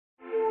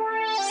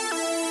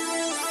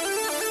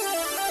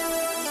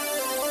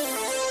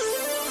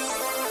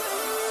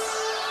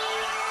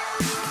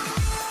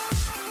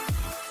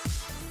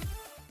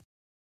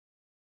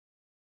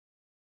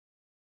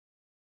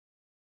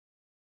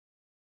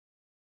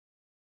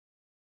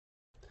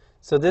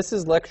So this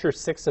is lecture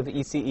 6 of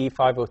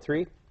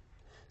ECE503.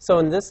 So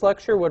in this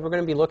lecture, what we're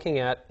going to be looking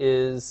at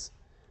is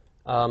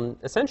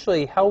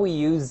essentially how we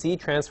use Z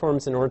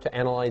transforms in order to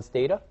analyze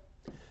data.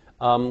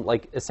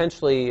 Like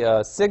essentially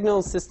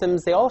signal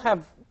systems, they all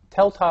have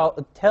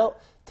telltale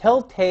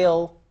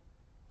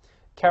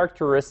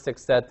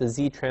characteristics that the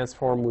Z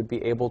transform would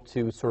be able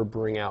to sort of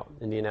bring out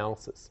in the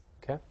analysis.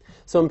 Okay?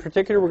 So in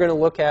particular, we're going to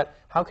look at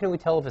how can we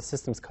tell if a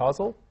system's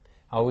causal,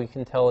 how we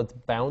can tell it's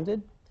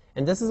bounded.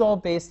 And this is all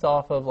based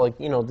off of, like,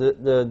 you know,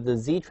 the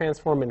Z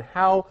transform and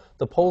how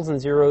the poles and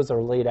zeros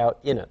are laid out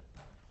in it.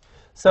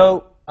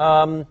 So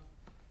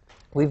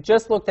we've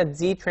just looked at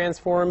Z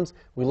transforms.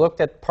 We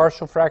looked at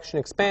partial fraction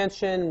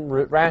expansion,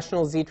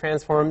 rational Z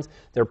transforms,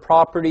 their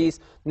properties.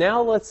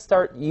 Now let's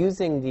start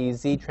using these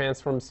Z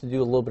transforms to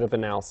do a little bit of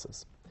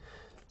analysis.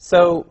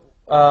 So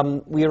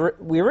we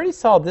already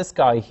saw this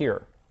guy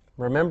here.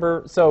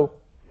 Remember? So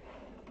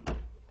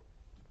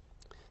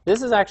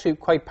this is actually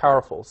quite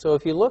powerful. So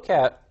if you look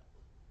at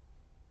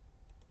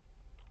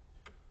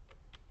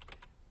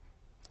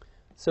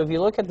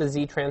the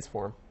Z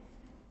transform,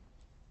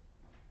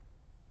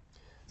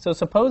 so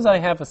suppose I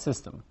have a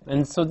system.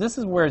 And so this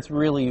is where it's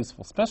really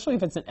useful, especially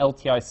if it's an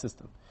LTI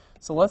system.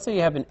 So let's say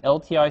you have an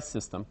LTI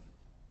system,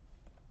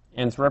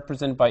 and it's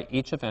represented by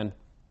h of n,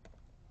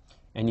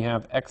 and you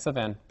have x of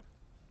n,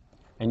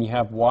 and you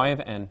have y of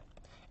n.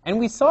 And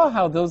we saw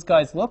how those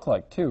guys look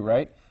like, too,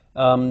 right?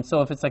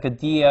 So if it's like a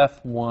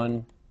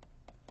df1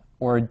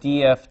 or a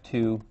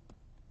df2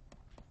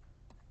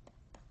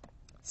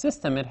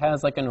 system, it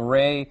has like an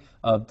array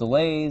of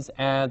delays,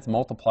 adds,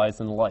 multiplies,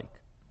 and the like.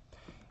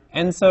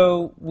 And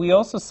so we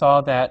also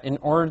saw that in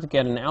order to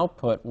get an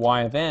output,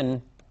 y of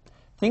n,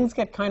 things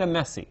get kind of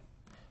messy.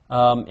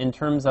 In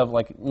terms of,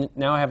 like,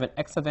 now I have an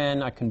x of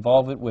n, I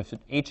convolve it with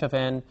h of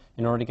n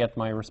in order to get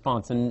my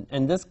response.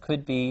 And this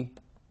could be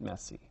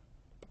messy.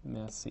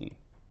 Messy.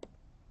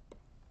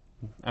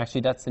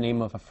 Actually, that's the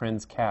name of a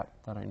friend's cat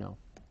that I know.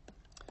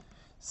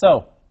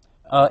 So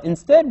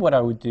instead, what I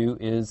would do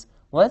is,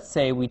 let's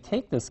say we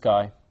take this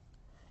guy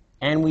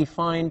and we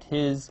find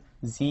his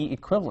Z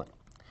equivalent.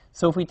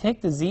 So if we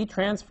take the Z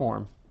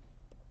transform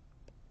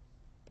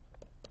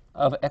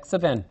of x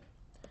of n,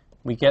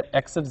 we get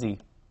x of z.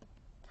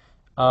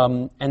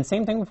 And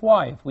same thing with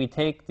y. If we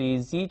take the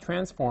Z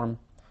transform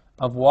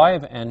of y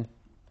of n,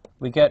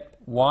 we get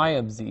y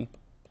of z.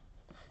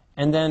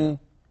 And then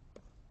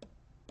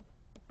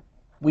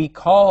we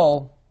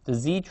call the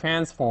Z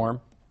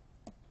transform,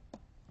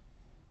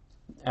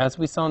 as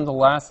we saw in the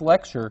last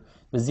lecture,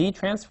 the Z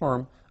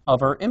transform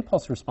of our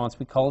impulse response,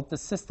 we call it the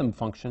system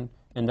function,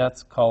 and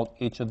that's called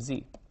h of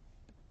z.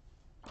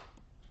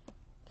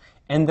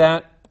 And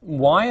that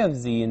y of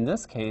z in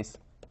this case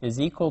is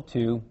equal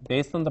to,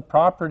 based on the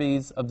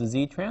properties of the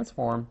Z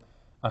transform,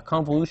 a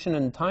convolution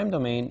in the time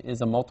domain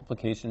is a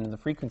multiplication in the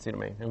frequency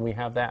domain, and we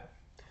have that.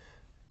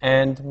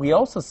 And we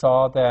also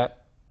saw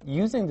that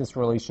using this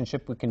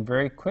relationship, we can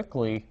very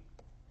quickly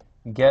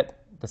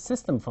get the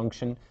system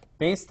function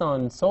based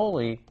on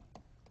solely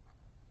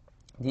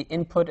the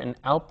input and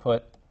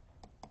output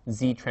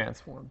Z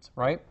transforms,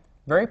 right?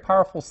 Very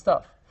powerful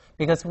stuff.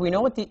 Because if we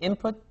know what the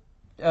input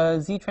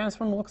Z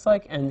transform looks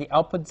like and the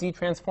output Z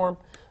transform,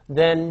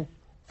 then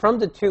from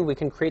the two we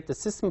can create the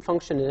system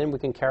function, and then we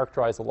can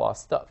characterize a lot of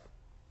stuff.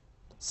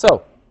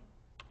 So,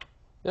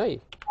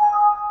 hey.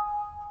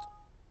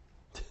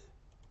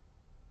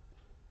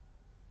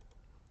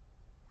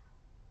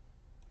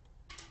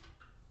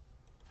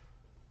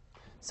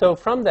 So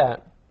from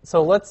that,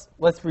 so let's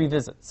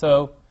revisit.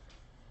 So,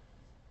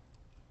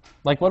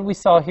 like what we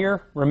saw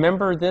here,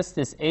 remember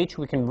this h,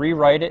 we can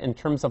rewrite it in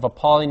terms of a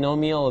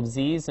polynomial of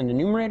z's in the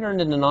numerator and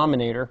the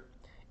denominator.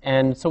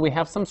 And so we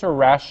have some sort of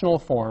rational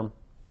form.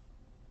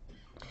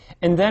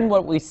 And then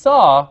what we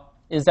saw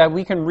is that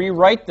we can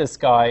rewrite this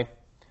guy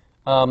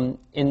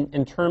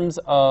in terms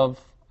of,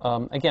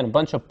 again, a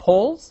bunch of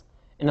poles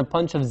and a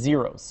bunch of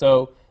zeros.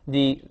 So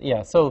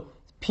so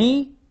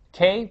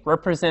pk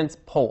represents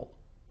pole,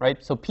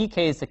 right? So pk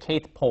is the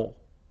kth pole.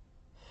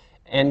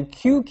 And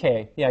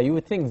qk, yeah, you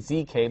would think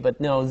zk, but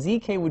no,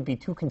 zk would be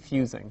too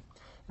confusing.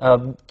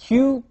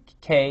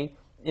 Qk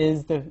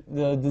is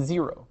the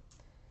zero.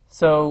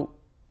 So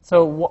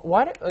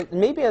why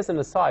maybe as an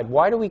aside,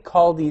 why do we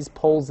call these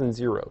poles and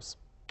zeros?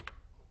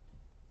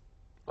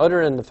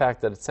 Other than the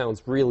fact that it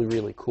sounds really,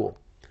 really cool.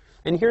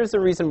 And here's the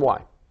reason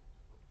why.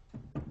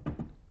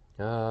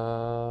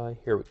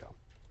 Here we go.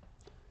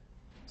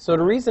 So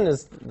the reason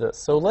is this.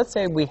 So let's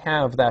say we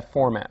have that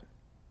format.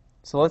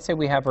 So let's say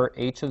we have our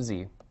h of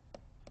z.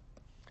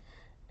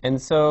 And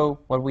so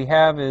what we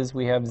have is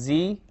we have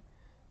z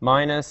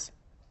minus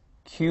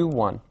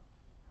q1.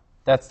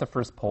 That's the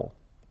first pole.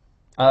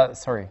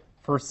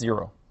 First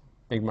zero.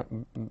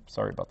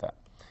 Sorry about that.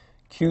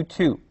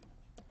 q2,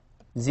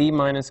 z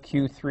minus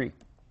q3,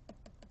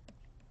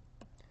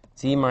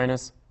 z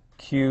minus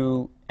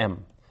qm.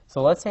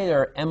 So let's say there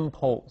are m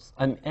poles,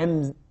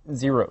 m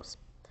zeros.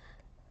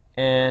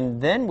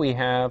 And then we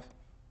have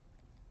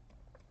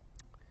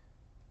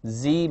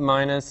z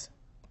minus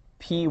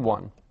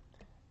p1,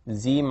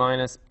 z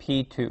minus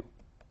p2.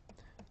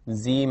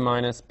 z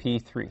minus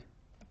p3,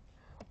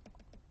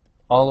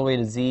 all the way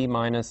to z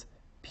minus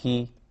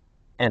pn.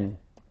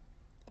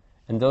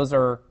 And those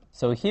are,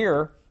 so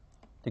here,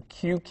 the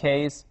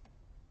qk's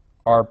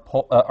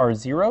are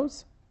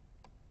zeros,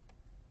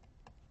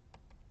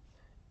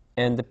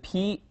 and the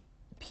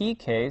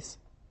pk's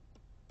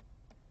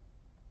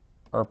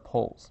are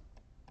poles.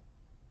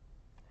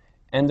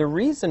 And the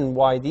reason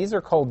why these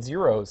are called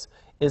zeros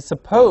is,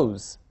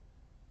 suppose,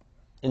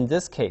 in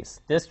this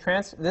case,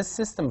 this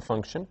system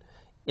function,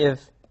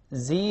 if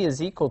z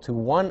is equal to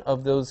one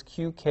of those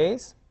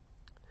qk's,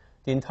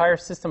 the entire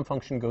system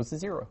function goes to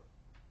 0,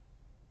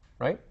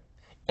 right?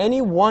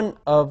 Any one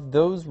of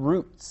those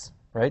roots,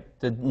 right,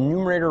 the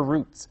numerator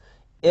roots,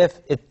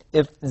 if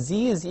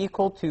z is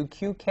equal to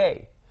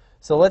qk,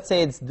 so let's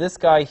say it's this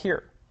guy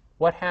here,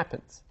 what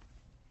happens?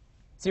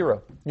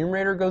 0.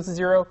 Numerator goes to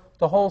 0,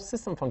 the whole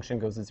system function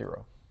goes to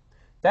 0.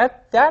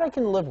 That I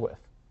can live with.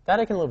 That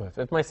I can live with.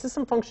 If my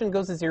system function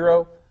goes to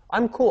 0,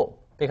 I'm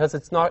cool, because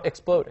it's not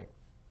exploding.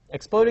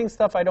 Exploding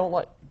stuff I don't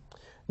like.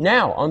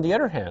 Now, on the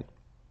other hand,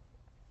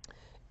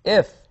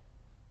 if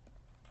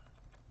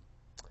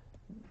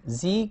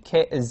z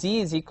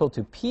is equal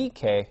to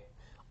pk,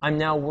 I'm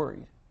now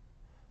worried.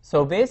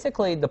 So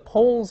basically, the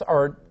poles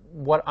are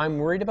what I'm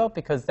worried about,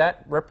 because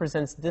that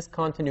represents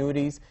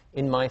discontinuities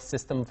in my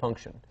system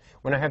function.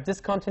 When I have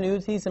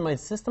discontinuities in my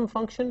system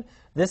function,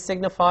 this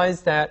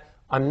signifies that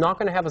I'm not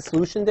going to have a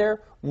solution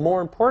there.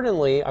 More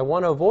importantly, I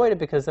want to avoid it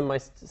because then my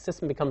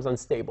system becomes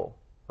unstable,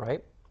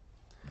 right?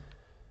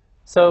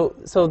 So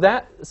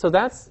that's a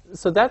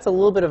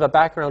little bit of a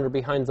backgrounder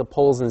behind the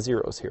poles and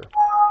zeros here.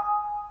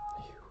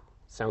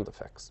 Sound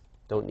effects,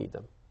 don't need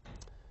them.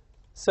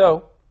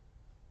 So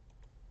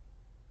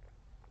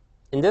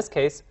in this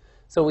case,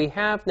 so we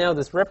have now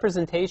this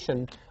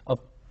representation of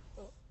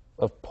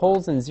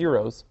poles and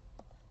zeros,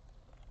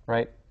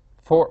 right,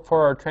 for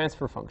our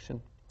transfer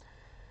function,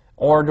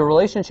 or the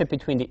relationship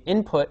between the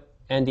input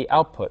and the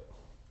output.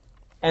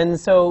 And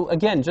so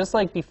again, just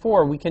like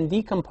before, we can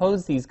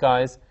decompose these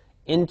guys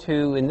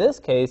into, in this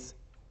case,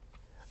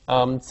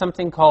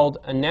 something called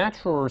a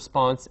natural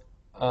response,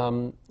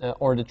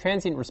 or the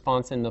transient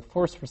response, and the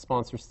forced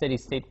response or steady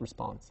state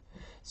response.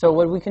 So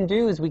what we can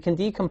do is we can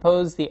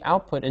decompose the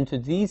output into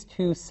these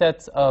two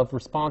sets of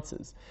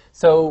responses.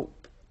 So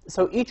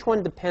each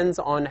one depends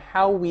on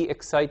how we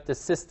excite the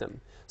system.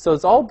 So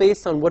it's all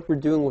based on what we're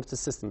doing with the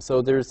system.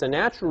 So there's a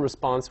natural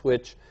response,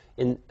 which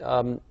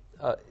so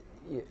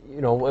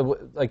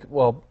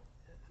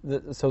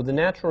the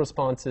natural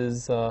response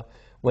is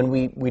when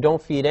we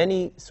don't feed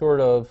any sort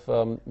of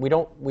we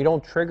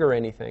don't trigger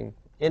anything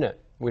in it.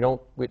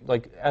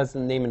 Like as the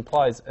name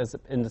implies, as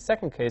in the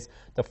second case,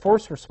 the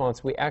forced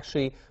response, we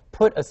actually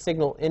put a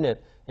signal in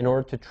it in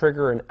order to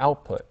trigger an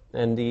output,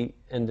 and the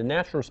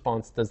natural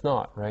response does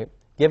not, right?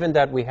 Given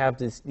that we have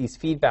these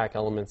feedback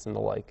elements and the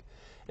like.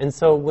 And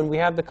so when we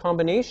have the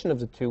combination of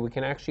the two, we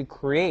can actually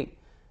create,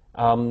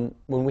 when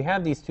we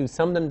have these two,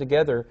 sum them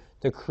together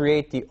to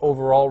create the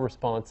overall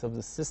response of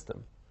the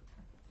system.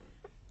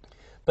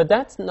 But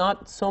that's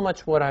not so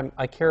much what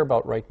I care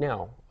about right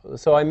now.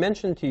 So I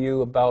mentioned to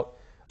you about,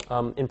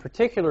 in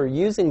particular,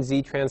 using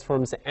Z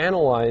transforms to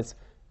analyze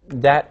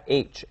that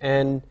H.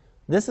 And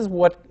this is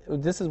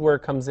where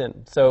it comes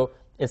in. So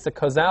it's the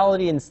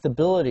causality and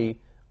stability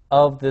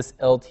of this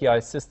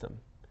LTI system.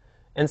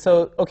 And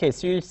so, okay,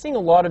 so you're seeing a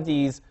lot of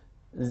these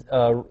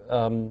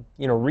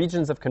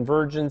regions of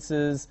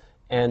convergences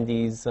and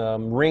these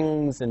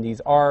rings and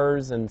these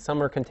R's, and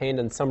some are contained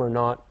and some are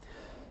not.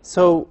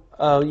 So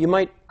you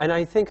might, and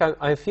I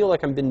feel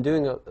like I've been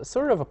doing a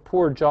sort of a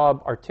poor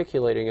job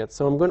articulating it.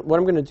 So what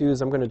I'm going to do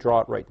is I'm going to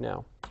draw it right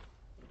now.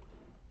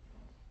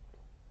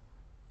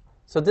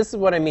 So this is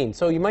what I mean.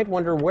 So you might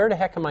wonder, where the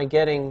heck am I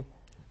getting,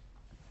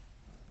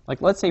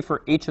 like let's say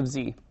for H of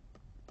Z.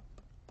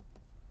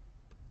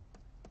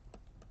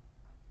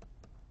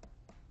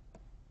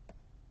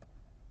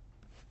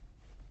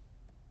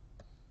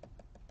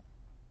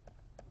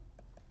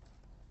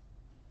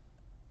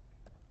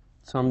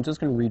 So I'm just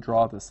going to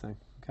redraw this thing,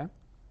 okay?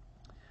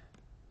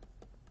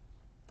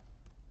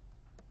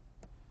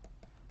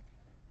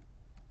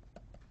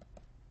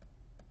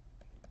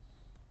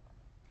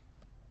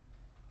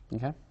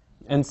 Okay?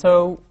 And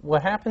so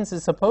what happens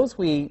is, suppose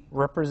we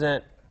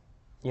represent,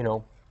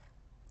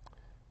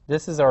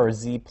 this is our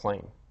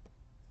z-plane.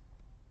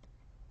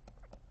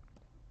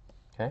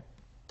 Okay?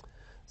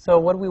 So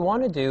what we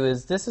want to do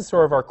is, this is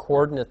sort of our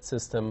coordinate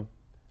system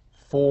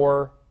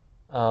for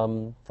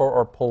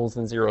our poles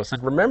and zeros.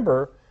 And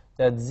remember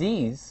that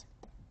z's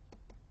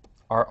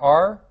are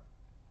r,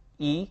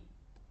 e,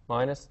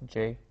 minus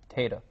j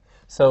theta.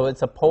 So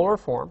it's a polar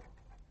form.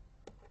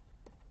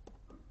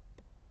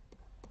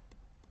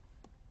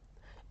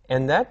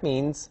 And that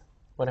means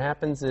what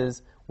happens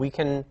is we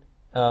can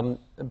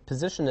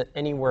position it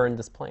anywhere in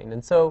this plane.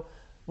 And so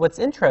what's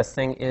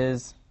interesting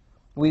is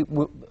we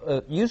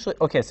usually,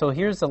 okay, so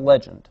here's a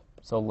legend.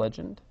 So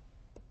legend.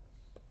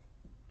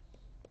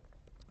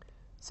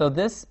 So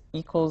this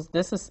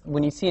is,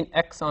 when you see an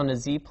x on a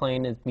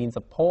z-plane, it means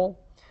a pole.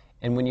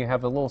 And when you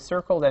have a little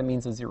circle, that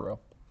means a 0,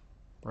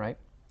 right?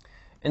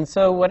 And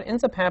so what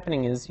ends up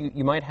happening is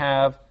you might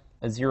have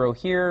a 0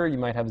 here, you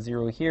might have a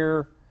 0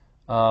 here,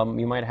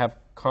 you might have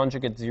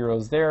conjugate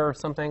zeros there or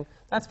something.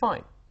 That's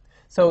fine.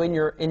 So in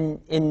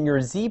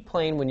your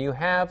z-plane, when you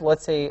have,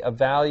 let's say, a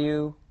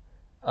value,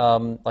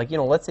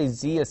 let's say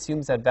z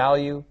assumes that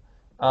value,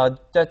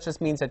 that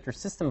just means that your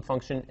system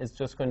function is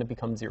just going to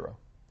become 0.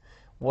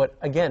 What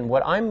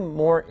I'm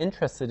more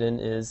interested in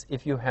is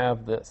if you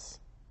have this,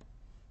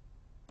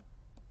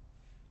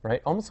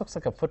 right? Almost looks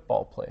like a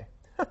football play.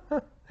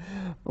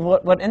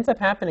 What ends up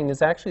happening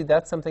is actually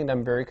that's something that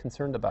I'm very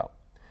concerned about.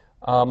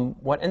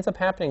 What ends up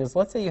happening is,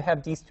 let's say you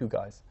have these two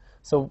guys.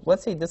 So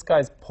let's say this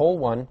guy's pole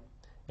 1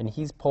 and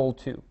he's pole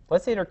 2.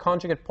 Let's say they're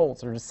conjugate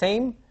poles. They're the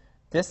same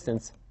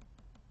distance,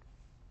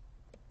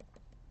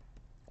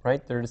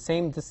 right? They're the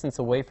same distance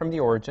away from the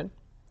origin.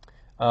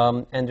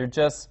 And they're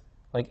just,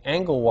 like,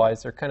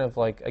 angle-wise, they're kind of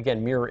like,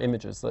 again, mirror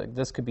images. Like,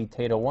 this could be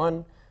theta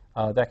 1.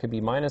 That could be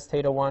minus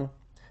theta 1.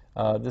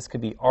 This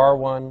could be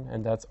r1,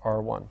 and that's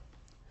r1.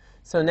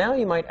 So now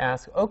you might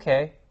ask,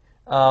 okay,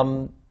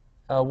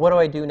 what do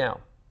I do now?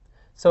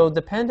 So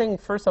depending,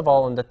 first of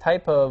all, on the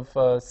type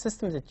of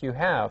system that you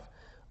have,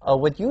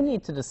 what you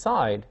need to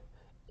decide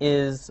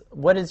is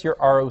what is your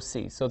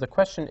ROC. So the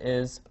question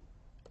is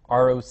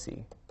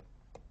ROC.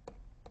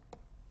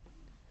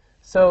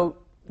 So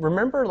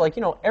remember,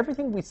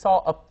 everything we saw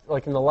up,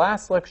 in the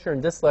last lecture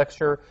and this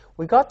lecture,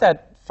 we got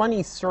that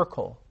funny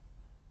circle.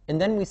 And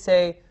then we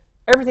say,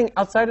 everything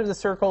outside of the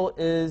circle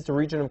is the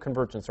region of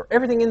convergence, or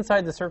everything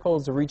inside the circle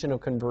is the region of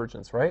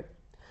convergence, right?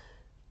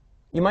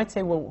 You might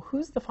say, well,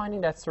 who's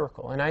defining that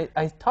circle? And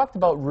I talked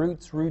about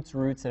roots,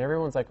 and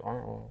everyone's like,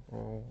 oh,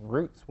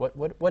 roots.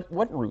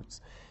 What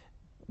roots?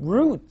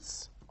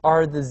 Roots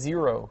are the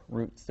 0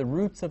 roots, the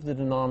roots of the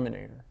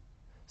denominator.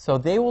 So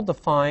they will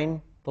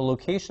define the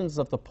locations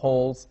of the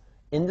poles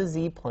in the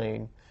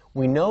z-plane.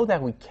 We know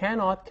that we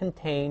cannot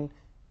contain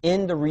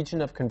in the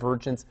region of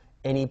convergence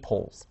any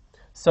poles.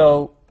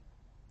 So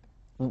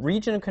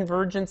region of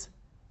convergence,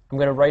 I'm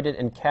going to write it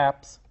in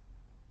caps,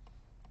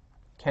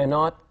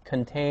 cannot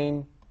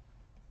contain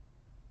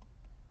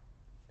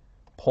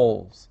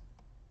poles.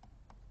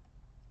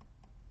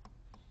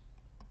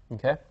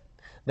 Okay?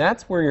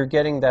 That's where you're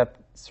getting that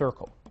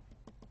circle.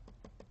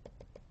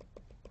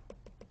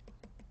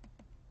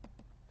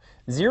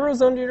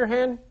 Zeros, on the other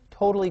hand,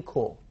 totally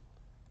cool.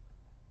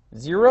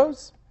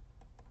 Zeros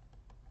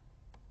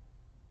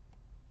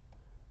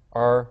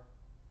are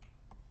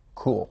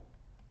cool.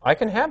 I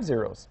can have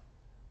zeros.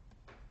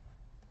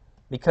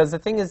 Because the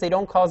thing is, they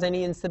don't cause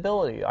any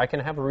instability. I can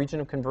have a region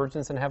of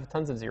convergence and have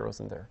tons of zeros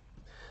in there.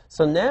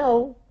 So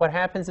now what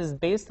happens is,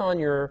 based on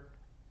your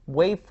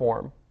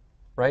waveform,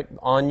 right,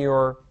 on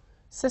your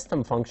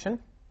system function,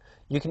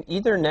 you can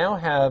either now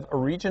have a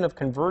region of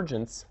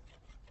convergence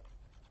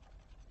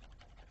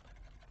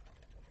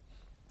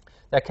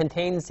that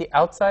contains the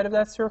outside of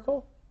that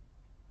circle,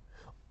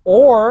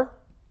 or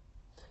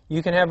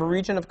you can have a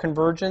region of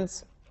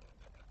convergence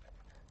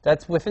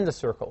that's within the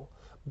circle.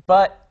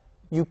 But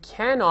you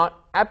cannot,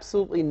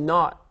 absolutely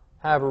not,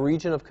 have a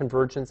region of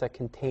convergence that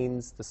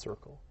contains the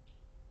circle,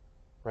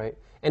 right?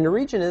 And the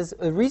reason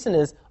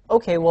is,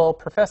 okay, well,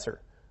 professor,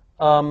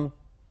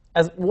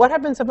 what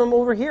happens if I'm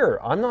over here?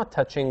 I'm not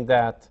touching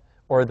that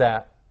or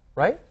that,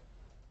 right?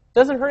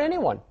 Doesn't hurt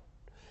anyone.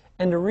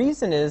 And the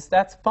reason is,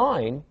 that's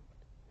fine,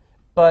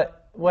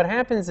 but what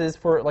happens is,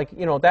 for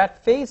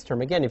that phase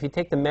term, again, if you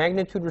take the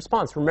magnitude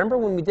response, remember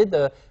when we did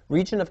the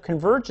region of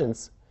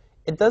convergence,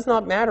 it does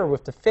not matter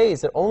with the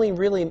phase. It only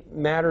really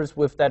matters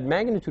with that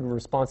magnitude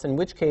response, in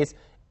which case,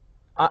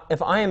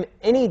 if I am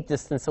any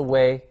distance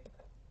away,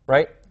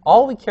 right,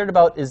 all we cared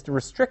about is the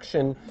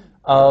restriction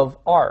of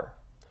r.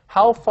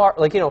 How far,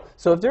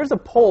 so if there's a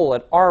pole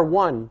at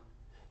r1,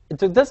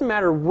 it doesn't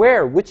matter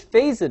which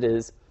phase it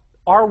is,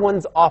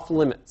 r1's off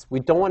limits. We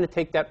don't want to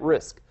take that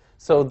risk.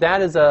 So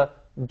that is a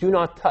do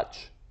not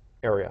touch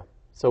area.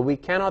 So we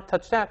cannot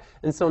touch that.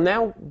 And so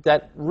now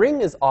that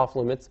ring is off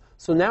limits.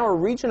 So now a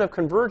region of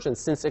convergence,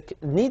 since it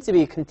needs to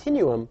be a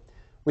continuum,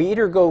 we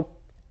either go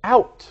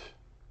out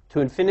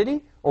to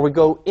infinity or we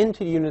go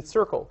into the unit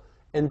circle.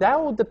 And that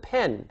will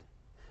depend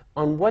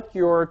on what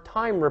your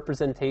time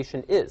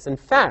representation is. In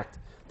fact,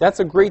 that's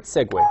a great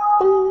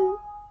segue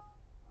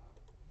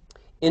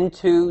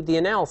into the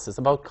analysis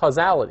about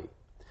causality.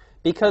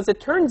 Because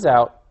it turns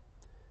out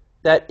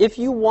that if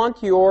you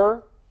want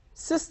your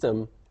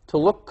system to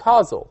look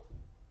causal,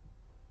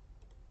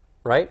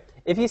 right?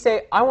 If you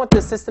say, I want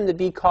this system to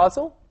be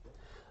causal,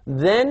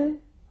 then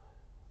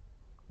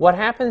what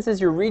happens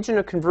is your region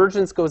of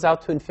convergence goes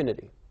out to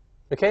infinity.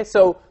 Okay,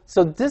 so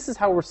this is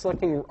how we're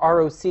selecting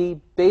ROC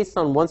based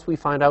on once we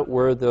find out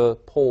where the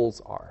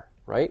poles are,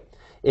 right?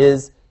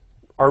 Is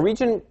our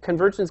region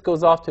convergence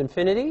goes off to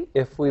infinity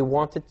if we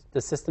wanted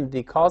the system to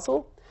be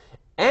causal,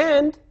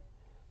 and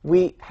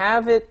we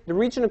have it, the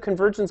region of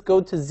convergence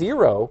go to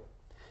 0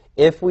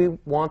 if we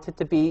want it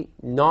to be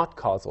not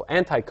causal,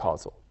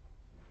 anti-causal.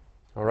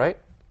 All right?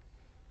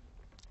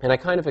 And I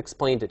kind of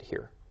explained it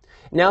here.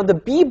 Now the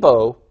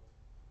BIBO,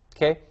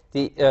 okay,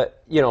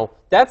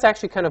 that's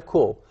actually kind of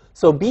cool.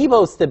 So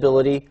Bibo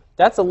stability,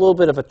 that's a little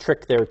bit of a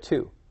trick there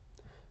too.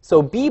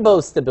 So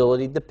Bibo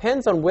stability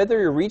depends on whether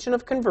your region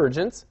of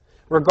convergence,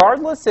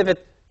 regardless if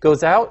it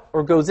goes out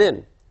or goes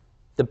in.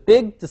 The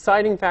big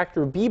deciding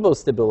factor of Bibo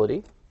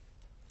stability,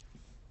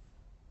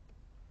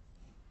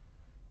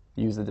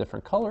 use a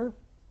different color,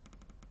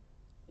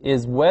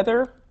 is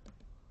whether,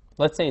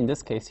 let's say in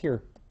this case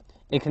here,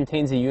 it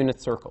contains a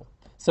unit circle.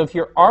 So if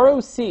your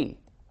ROC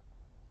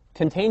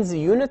contains a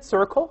unit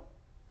circle,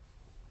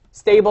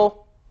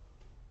 stable.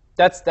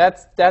 That's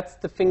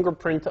the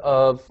fingerprint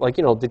of, like,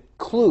 the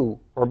clue,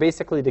 or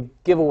basically the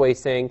giveaway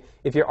saying,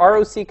 if your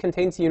ROC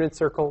contains a unit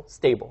circle,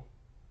 stable.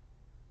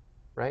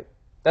 Right?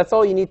 That's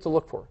all you need to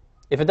look for.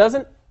 If it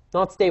doesn't,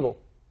 not stable.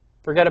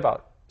 Forget about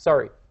it.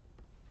 Sorry.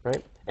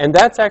 Right? And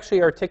that's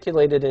actually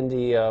articulated in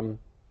the,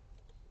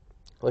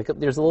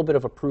 there's a little bit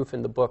of a proof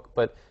in the book,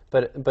 but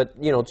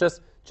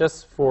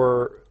just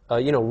for,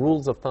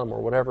 rules of thumb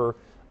or whatever,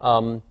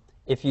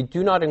 if you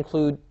do not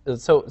include,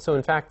 so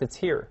in fact it's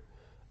here.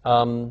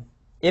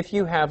 If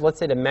you have, let's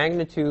say, the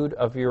magnitude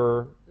of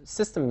your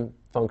system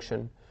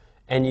function,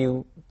 and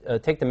you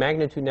take the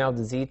magnitude now of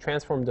the z,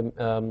 transform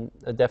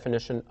the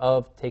definition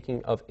of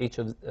taking of h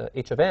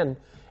of n,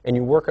 and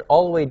you work it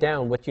all the way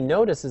down, what you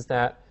notice is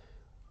that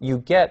you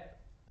get,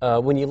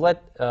 when you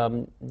let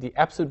the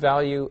absolute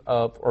value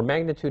of, or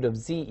magnitude of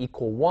z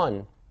equal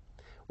 1,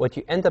 what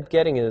you end up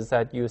getting is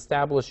that you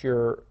establish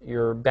your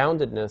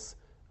boundedness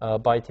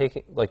by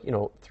taking,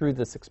 through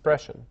this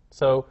expression.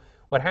 So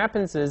what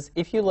happens is,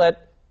 if you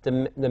let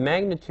the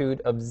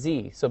magnitude of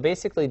z, so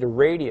basically the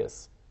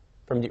radius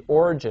from the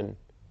origin,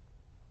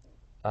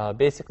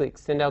 basically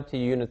extend out to a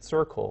unit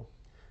circle,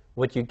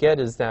 what you get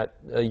is that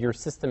your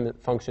system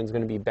function is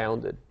going to be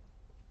bounded.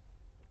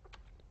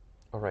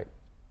 All right.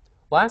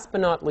 Last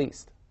but not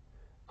least,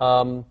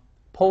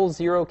 pole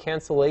zero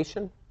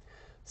cancellation.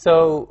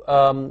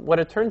 So what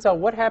it turns out,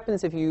 what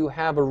happens if you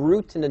have a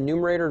root in the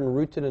numerator and a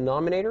root in the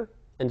denominator,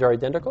 and they're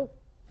identical?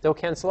 They'll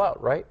cancel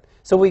out, right?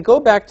 So we go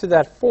back to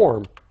that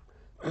form.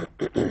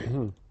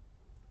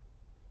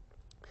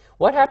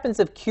 What happens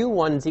if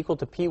Q1 is equal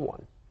to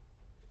P1?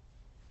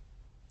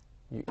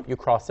 You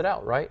cross it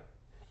out, right?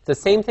 The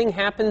same thing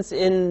happens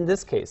in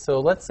this case. So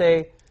let's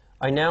say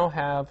I now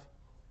have,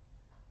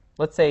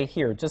 let's say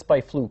here, just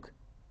by fluke,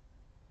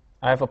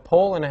 I have a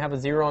pole and I have a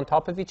zero on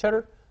top of each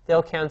other.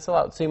 They'll cancel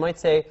out. So you might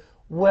say,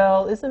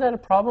 well, isn't that a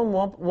problem?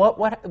 Well,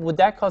 what would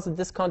that cause a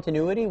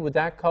discontinuity? Would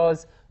that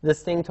cause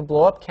this thing to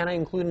blow up? Can I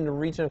include in the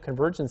region of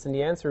convergence? And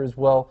the answer is,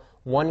 well,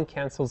 one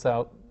cancels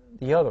out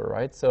the other,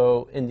 right?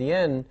 So in the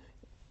end,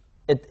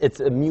 it's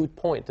a moot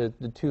point.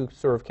 The two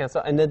sort of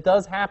cancel out. And it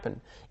does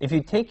happen. If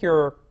you take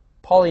your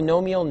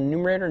polynomial in the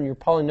numerator and your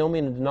polynomial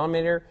in the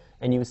denominator,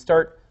 and you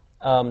start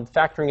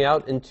factoring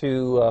out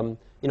into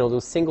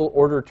those single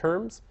order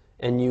terms,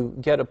 and you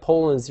get a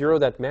pole and a zero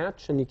that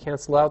match, and you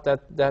cancel out,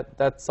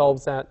 that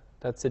solves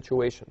that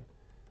situation.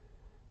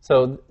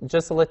 So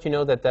just to let you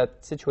know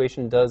that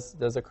situation does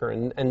occur.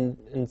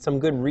 And some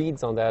good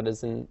reads on that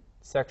is in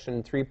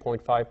section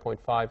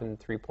 3.5.5 and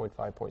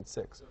 3.5.6.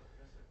 So,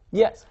 yes?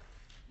 You're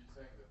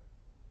saying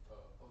that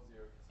pole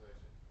zero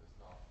cancellation does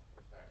not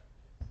affect?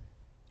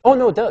 Oh,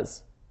 no, it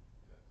does.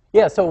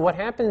 Yeah, so what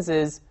happens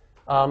is,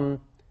 so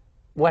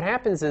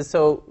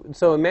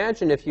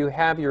imagine if you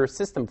have your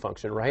system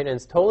function, right, and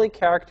it's totally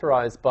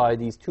characterized by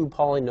these two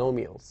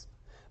polynomials,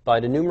 by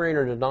the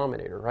numerator and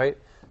denominator, right?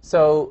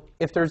 So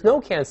if there's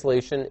no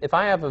cancellation, if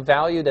I have a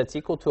value that's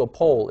equal to a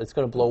pole, it's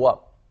going to blow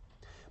up.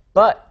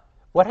 But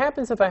what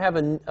happens if I have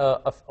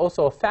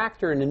also a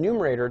factor in the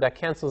numerator that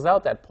cancels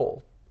out that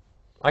pole?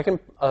 I can,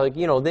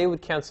 they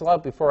would cancel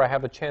out before I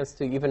have a chance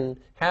to even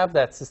have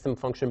that system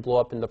function blow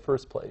up in the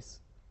first place.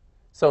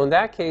 So in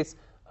that case,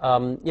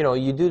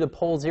 you do the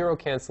pole zero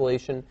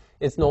cancellation.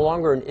 It's no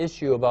longer an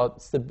issue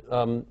about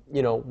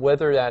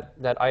whether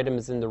that item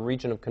is in the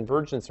region of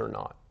convergence or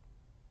not.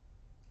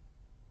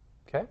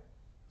 Okay.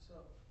 So,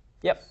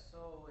 yep.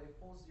 So a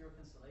pole zero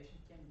cancellation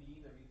can be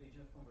the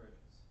region of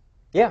convergence.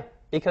 Yeah,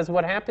 because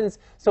what happens?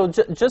 So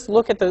just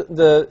look at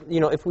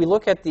if we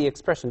look at the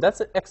expression,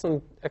 that's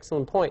an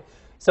excellent point.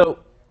 So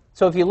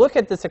if you look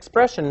at this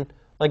expression,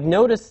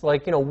 notice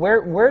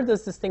where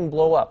does this thing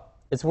blow up?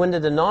 It's when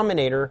the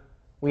denominator,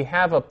 we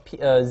have a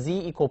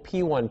z equal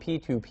p1,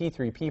 p2,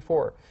 p3,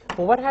 p4. But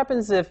what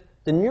happens if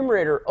the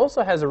numerator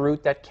also has a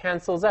root that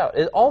cancels out?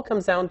 It all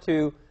comes down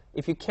to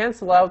if you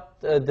cancel out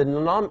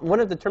one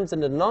of the terms in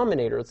the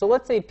denominator. So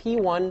let's say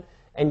p1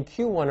 and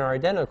q1 are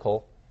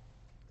identical.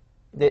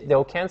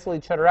 They'll cancel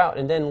each other out.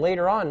 And then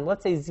later on,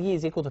 let's say z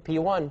is equal to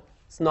p1.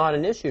 It's not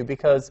an issue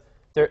because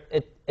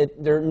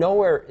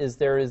nowhere is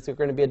there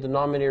going to be a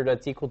denominator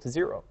that's equal to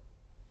 0.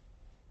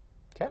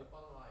 Okay? The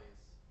bottom line is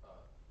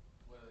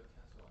whether it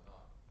cancel or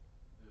not,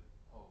 the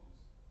poles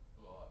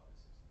blow up the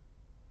system.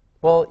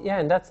 Well, yeah,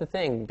 and that's the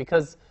thing.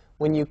 Because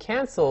when you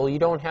cancel, you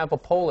don't have a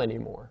pole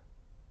anymore.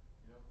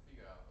 You don't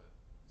figure out, but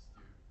it's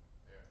still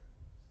there.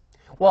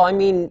 Well, I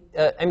mean,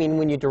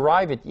 when you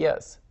derive it,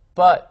 yes.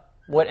 But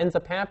what ends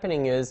up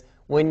happening is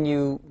when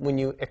you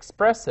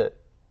express it,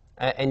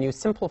 and you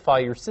simplify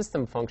your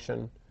system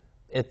function,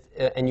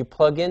 and you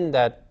plug in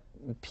that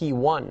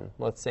P1,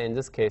 let's say in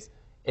this case,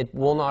 it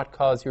will not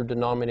cause your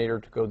denominator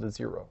to go to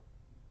 0.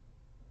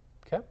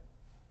 Okay?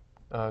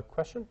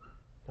 Question?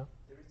 No?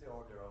 There is the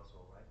order also,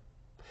 right?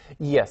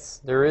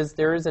 Yes, there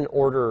is an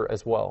order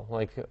as well.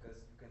 Like, Because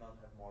you cannot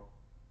have more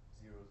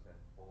zeros than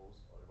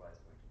poles, otherwise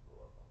it's going to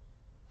blow up.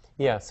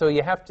 yeah, so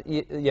you have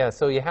to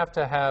so you have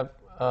to have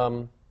The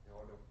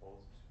order of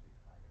poles should be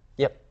higher.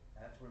 yep.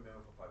 I have to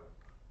remember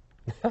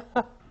for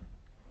 5.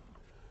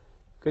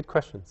 Good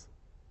questions.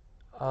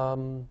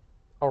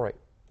 All right.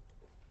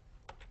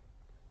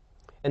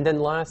 And then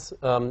last,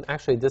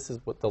 actually, this is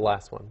what the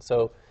last one.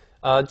 So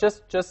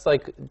just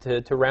like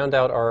to round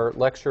out our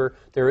lecture,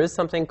 there is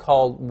something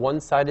called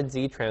one-sided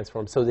Z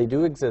transforms. So they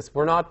do exist.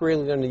 We're not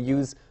really going to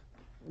use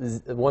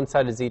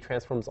one-sided Z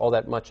transforms all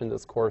that much in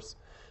this course.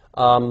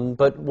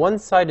 But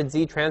one-sided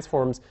Z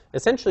transforms,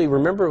 essentially,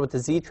 remember what the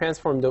Z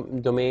transform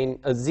domain,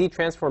 a Z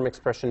transform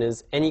expression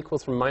is, n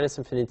equals from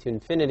 -infinity to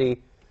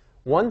infinity.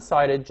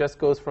 One-sided just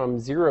goes from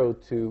 0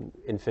 to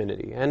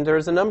infinity. And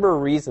there's a number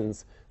of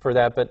reasons for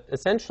that, but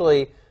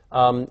essentially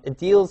it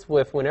deals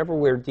with whenever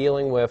we're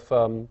dealing with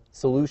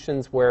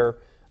solutions where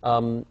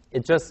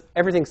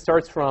everything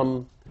starts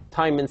from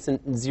time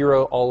instant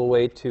 0 all the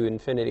way to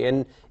infinity.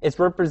 And it's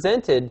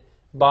represented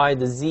by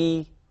the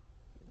Z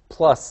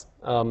plus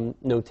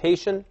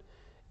notation.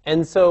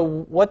 And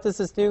so what does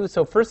this do?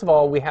 So first of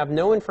all, we have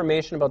no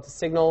information about the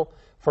signal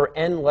for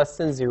n less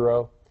than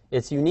 0.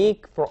 It's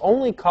unique for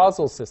only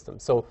causal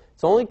systems. So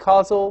it's only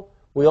causal.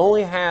 We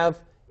only have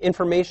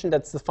information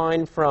that's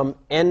defined from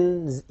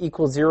n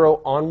equals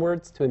 0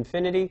 onwards to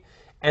infinity.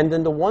 And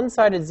then the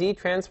one-sided Z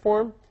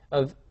transform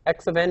of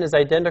x of n is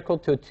identical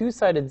to a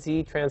two-sided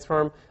Z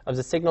transform of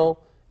the signal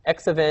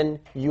x of n,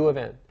 u of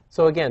n.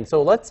 So again,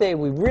 so let's say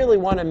we really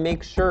want to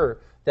make sure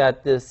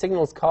that the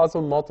signal is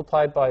causal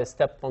multiplied by a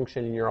step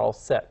function and you're all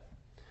set.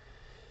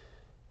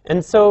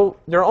 And so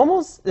there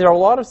are a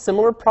lot of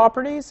similar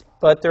properties,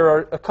 but there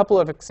are a couple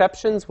of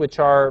exceptions, which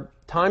are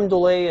time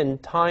delay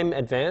and time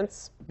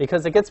advance,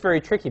 because it gets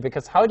very tricky.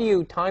 Because how do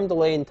you time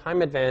delay and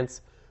time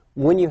advance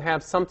when you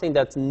have something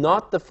that's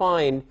not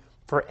defined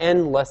for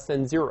n less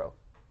than 0?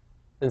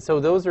 And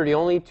so those are the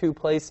only two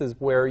places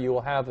where you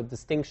will have a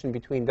distinction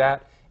between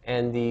that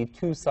and the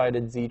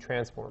two-sided Z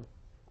transform.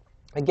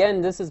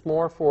 Again, this is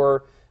more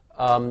for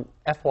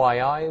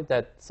FYI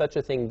that such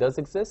a thing does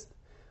exist.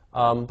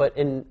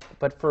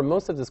 But for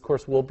most of this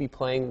course, we'll be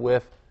playing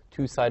with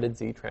two-sided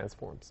Z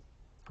transforms.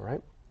 All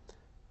right?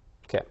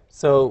 Okay.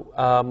 So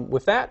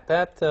with that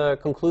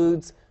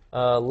concludes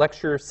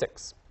Lecture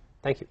 6.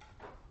 Thank you.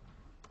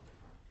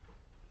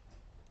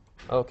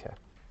 Okay.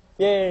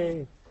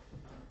 Yay!